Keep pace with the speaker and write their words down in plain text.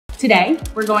Today,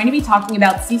 we're going to be talking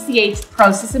about CCH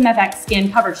ProSystem FX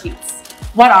scan cover sheets.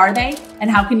 What are they and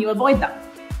how can you avoid them?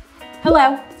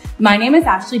 Hello, my name is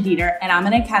Ashley Dieter and I'm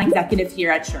an account executive here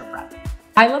at SurePrep.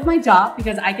 I love my job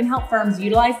because I can help firms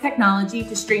utilize technology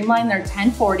to streamline their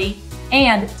 1040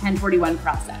 and 1041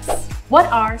 process. What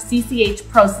are CCH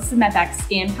ProSystem FX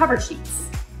scan cover sheets?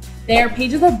 They are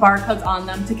pages with barcodes on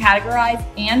them to categorize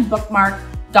and bookmark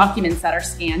documents that are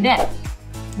scanned in.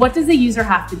 What does the user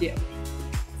have to do?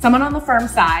 Someone on the firm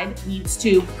side needs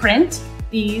to print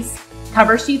these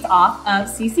cover sheets off of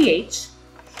CCH,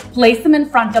 place them in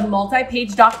front of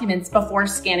multi-page documents before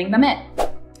scanning them in.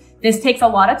 This takes a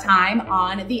lot of time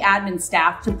on the admin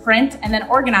staff to print and then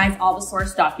organize all the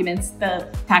source documents the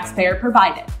taxpayer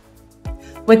provided.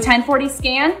 With 1040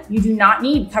 scan, you do not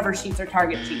need cover sheets or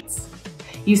target sheets.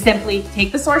 You simply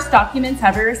take the source documents,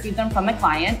 however you receive them from the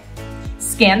client,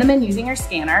 scan them in using your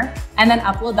scanner, and then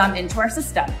upload them into our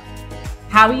system.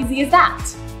 How easy is that?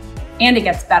 And it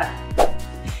gets better.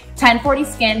 1040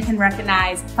 scan can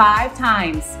recognize 5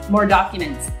 times more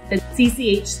documents than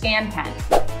CCH scan can.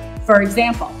 For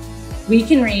example, we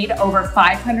can read over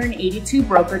 582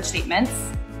 brokerage statements,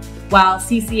 while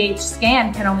CCH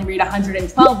scan can only read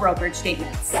 112 brokerage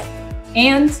statements.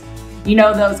 And you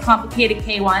know those complicated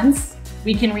K1s?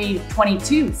 We can read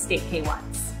 22 state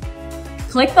K1s.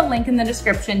 Click the link in the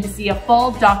description to see a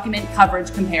full document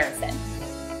coverage comparison.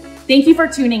 Thank you for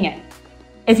tuning in.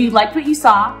 If you liked what you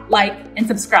saw, like and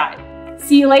subscribe.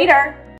 See you later.